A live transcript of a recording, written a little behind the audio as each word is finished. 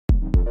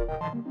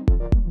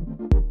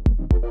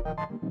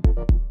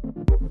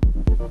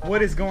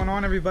What is going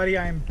on, everybody?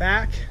 I am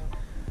back.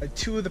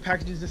 Two of the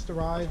packages just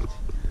arrived.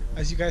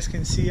 As you guys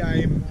can see, I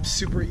am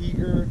super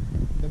eager.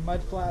 The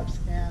mud flaps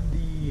and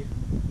the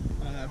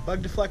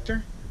bug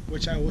deflector,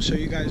 which I will show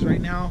you guys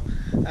right now,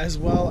 as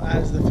well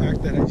as the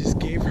fact that I just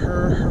gave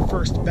her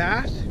first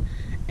bath.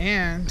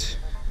 And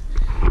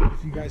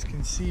if you guys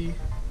can see,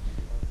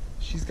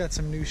 she's got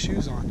some new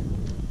shoes on.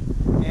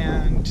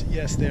 And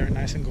yes, they are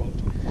nice and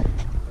gold.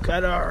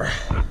 Got our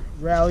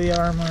Rally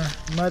Armor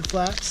mud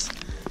flaps.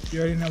 You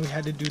already know we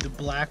had to do the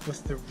black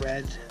with the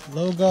red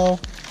logo,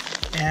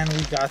 and we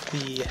got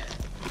the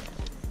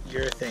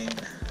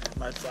urethane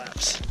mud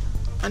flaps.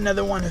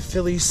 Another one of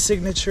Philly's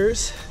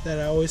signatures that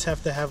I always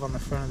have to have on the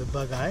front of the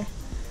bug eye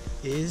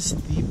is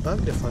the bug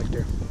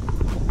deflector,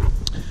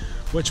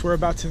 which we're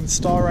about to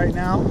install right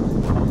now.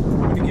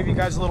 I'm going to give you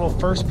guys a little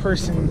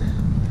first-person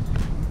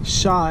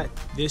shot.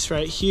 This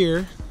right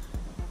here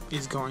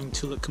is going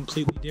to look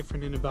completely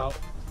different in about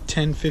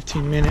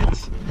 10-15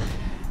 minutes,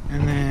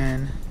 and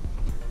then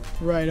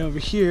right over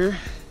here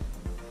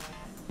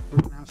we're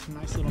gonna have some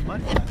nice little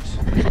mud flaps,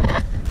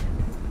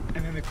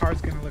 and then the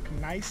car's gonna look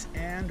nice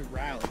and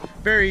rally.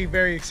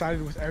 Very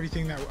excited with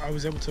everything that I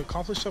was able to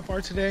accomplish so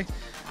far today.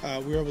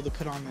 We were able to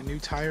put on the new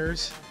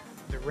tires,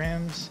 the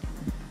rims,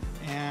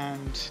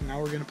 and now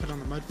we're gonna put on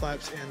the mud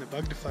flaps and the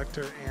bug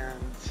deflector, and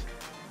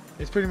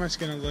it's pretty much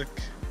gonna look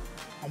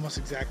almost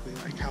exactly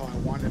like how I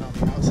want it on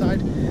the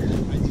outside.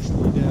 I just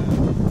need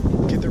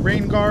to get the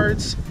rain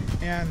guards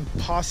and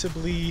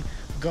possibly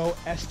go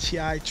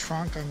STI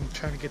trunk. I'm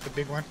trying to get the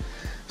big one.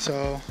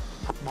 So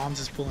mom's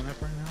is pulling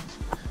up right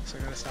now, so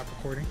I gotta stop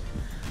recording.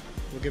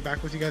 We'll get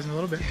back with you guys in a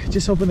little bit.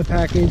 Just opened the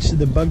package,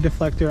 the bug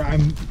deflector.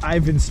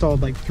 I've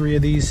installed like 3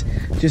 of these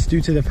just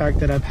due to the fact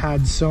that I've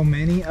had so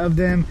many of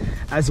them,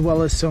 as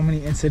well as so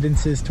many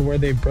incidences to where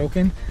they've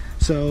broken.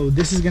 So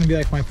this is gonna be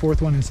like my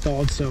 4th one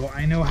installed, so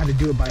I know how to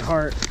do it by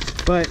heart,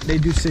 but they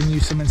do send you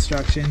some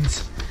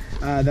instructions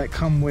that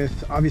come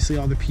with obviously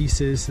all the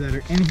pieces that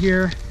are in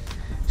here.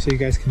 So you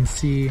guys can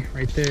see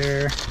right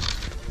there,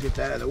 get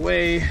that out of the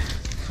way,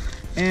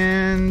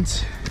 and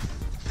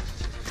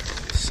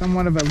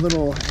somewhat of a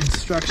little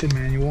instruction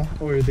manual,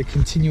 or the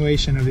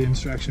continuation of the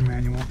instruction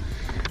manual,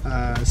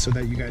 so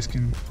that you guys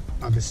can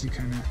obviously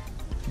kind of,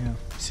 you know,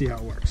 see how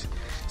it works.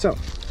 So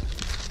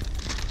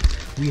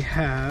we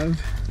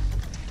have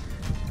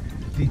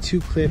the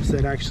 2 clips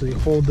that actually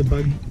hold the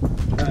bug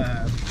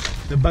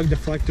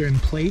deflector in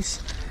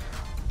place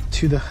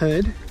to the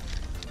hood.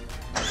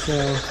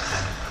 So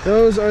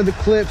those are the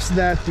clips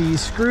that the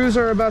screws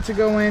are about to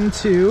go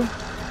into.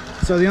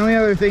 So the only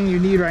other thing you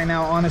need right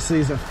now, honestly,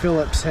 is a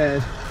Phillips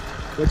head,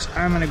 which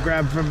I'm gonna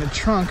grab from the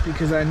trunk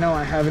because I know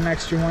I have an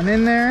extra one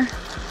in there.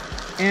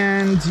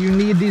 And you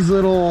need these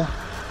little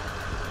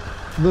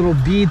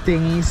bead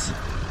thingies,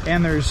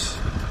 and there's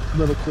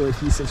little cool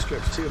adhesive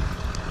strips too.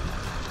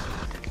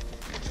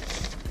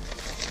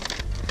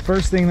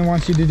 First thing they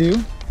want you to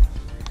do,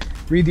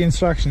 read the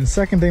instructions.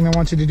 Second thing they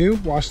want you to do,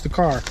 wash the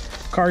car.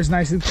 Car's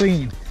nice and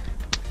clean.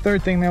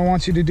 Third thing they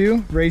want you to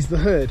do, raise the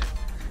hood.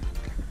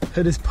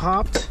 Hood is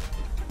popped,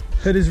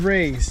 hood is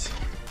raised.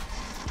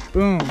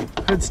 Boom,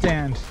 hood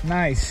stand,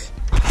 nice.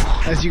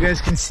 As you guys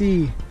can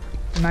see,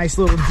 nice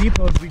little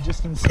depots we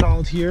just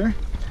installed here.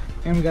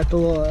 And we got the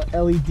little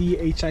LED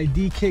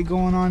HID kit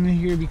going on in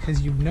here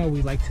because you know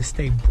we like to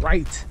stay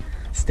bright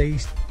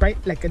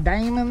like a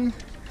diamond.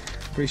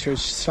 Pretty sure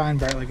it's shine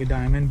bright like a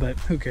diamond, but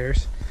who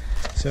cares?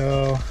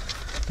 So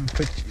I'm gonna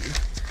put you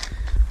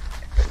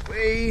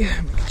away.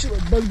 Get your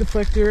little bug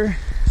deflector.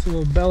 It's a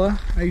little Bella.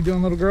 How you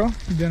doing, little girl?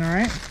 You doing all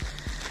right?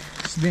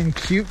 She's being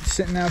cute,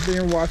 sitting out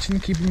there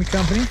watching, keeping me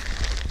company.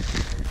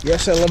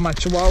 Yes, I love my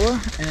Chihuahua,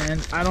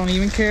 and I don't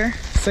even care.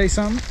 Say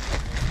something.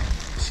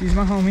 She's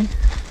my homie.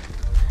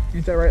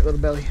 Ain't that right, little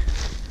belly?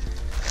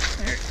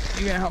 There,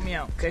 you're gonna help me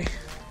out, okay?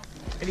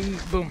 Ready?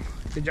 Boom.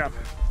 Good job.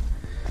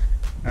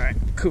 All right,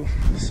 cool.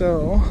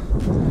 So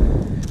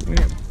we're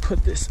gonna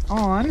put this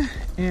on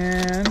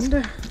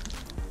and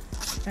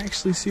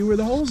actually see where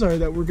the holes are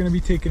that we're gonna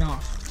be taking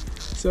off.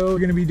 So we're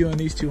gonna be doing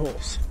these 2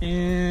 holes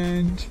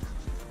and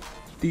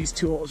these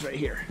 2 holes right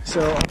here.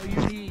 So all you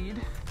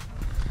need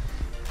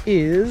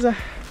is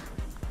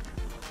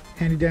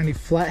handy dandy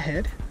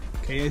flathead.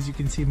 Okay, as you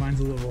can see, mine's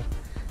a little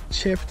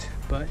chipped,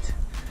 but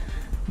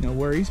no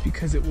worries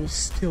because it will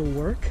still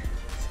work.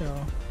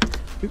 So,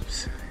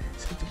 oops,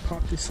 just have to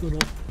pop this little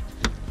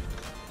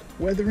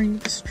weathering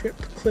strip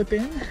clip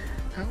in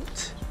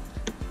out.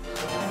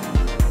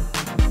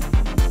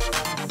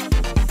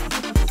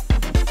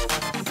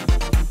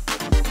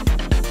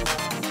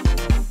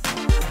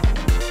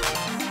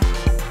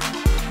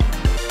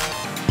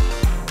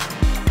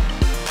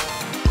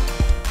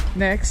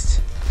 Next,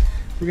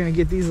 we're gonna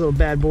get these little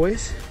bad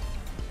boys,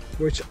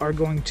 which are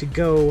going to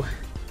go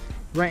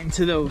right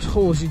into those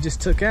holes you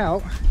just took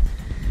out.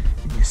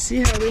 And you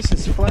see how this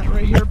is flat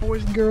right here,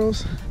 boys and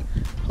girls?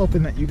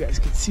 Hoping that you guys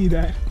can see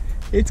that.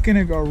 It's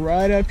gonna go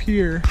right up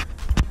here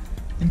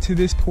into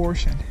this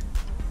portion.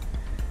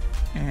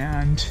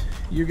 And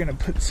you're gonna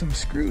put some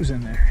screws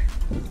in there.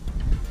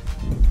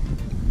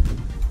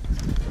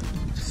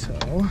 So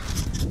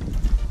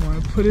you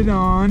want to put it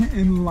on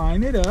and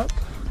line it up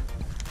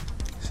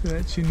so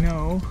that you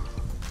know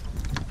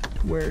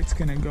where it's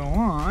gonna go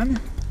on,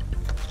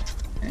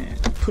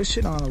 and push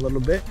it on a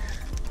little bit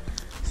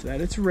so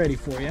that it's ready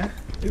for you.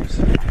 Oops.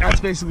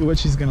 That's basically what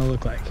she's gonna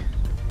look like.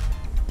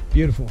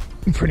 Beautiful,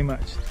 pretty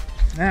much.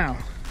 Now,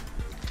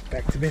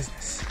 back to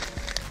business.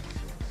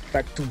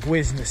 Back to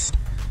business.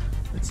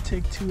 Let's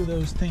take two of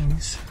those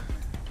things.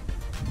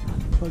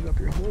 Plug up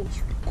your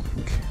holes real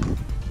quick.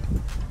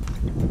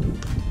 Okay,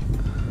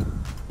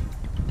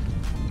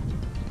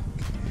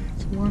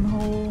 it's one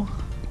hole.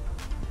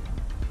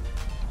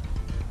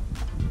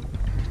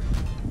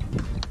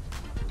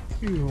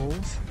 Two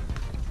holes.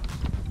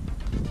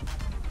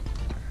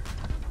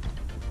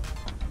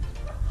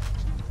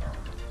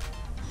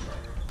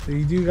 So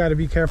you do got to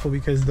be careful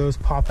because those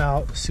pop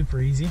out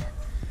super easy.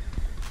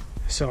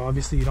 So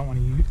obviously you don't want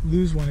to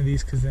lose one of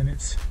these because then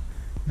it's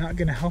not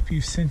going to help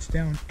you cinch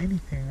down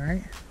anything,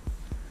 right?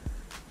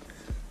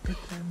 Put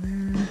that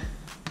there.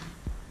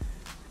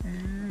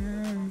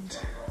 And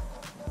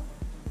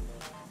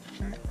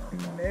that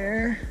in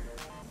there.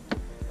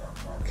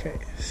 Okay,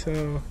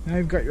 so now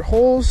you've got your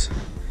holes.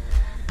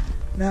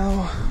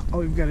 Now all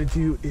we've got to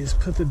do is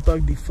put the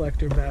bug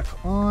deflector back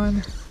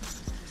on,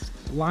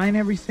 line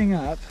everything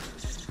up.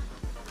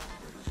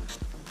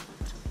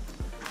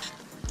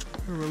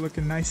 We're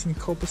looking nice and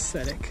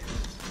copacetic.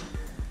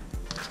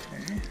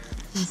 Okay,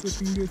 it's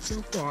looking good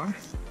so far.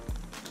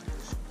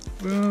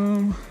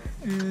 Boom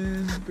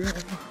and boom.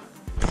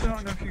 I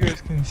don't know if you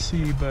guys can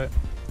see, but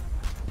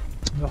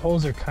the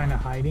holes are kind of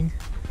hiding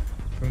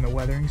from the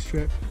weathering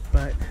strip,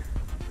 but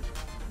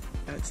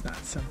that's not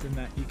something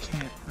that you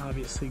can't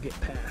obviously get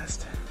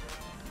past.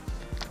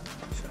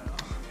 So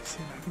let me see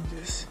if I can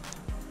just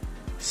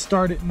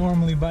start it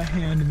normally by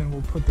hand and then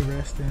we'll put the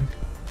rest in.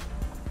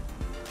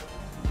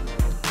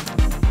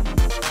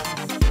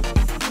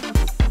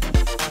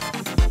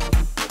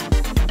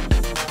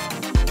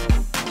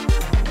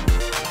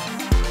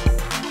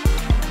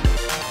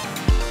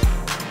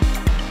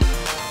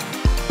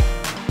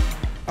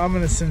 I'm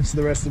gonna cinch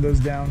the rest of those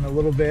down a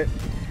little bit.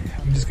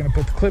 I'm just gonna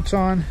put the clips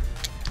on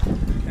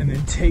and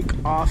then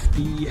take off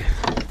the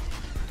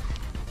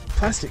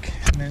plastic,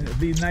 and then it'll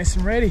be nice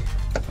and ready.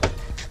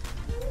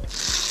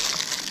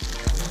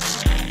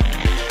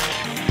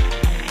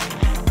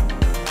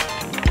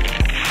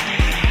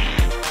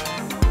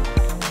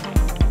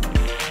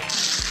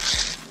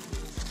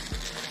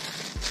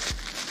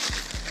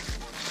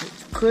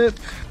 Clip.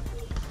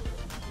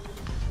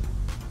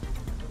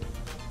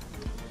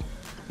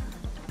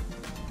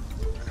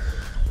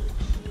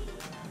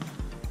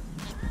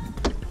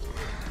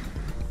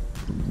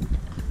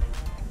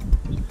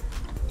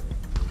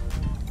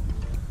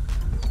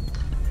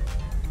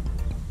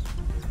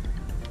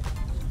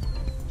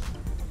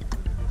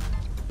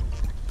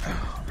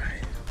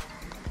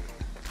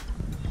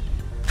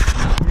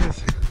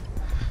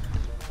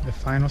 The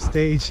final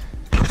stage,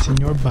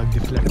 Senor Bug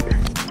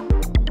Deflector.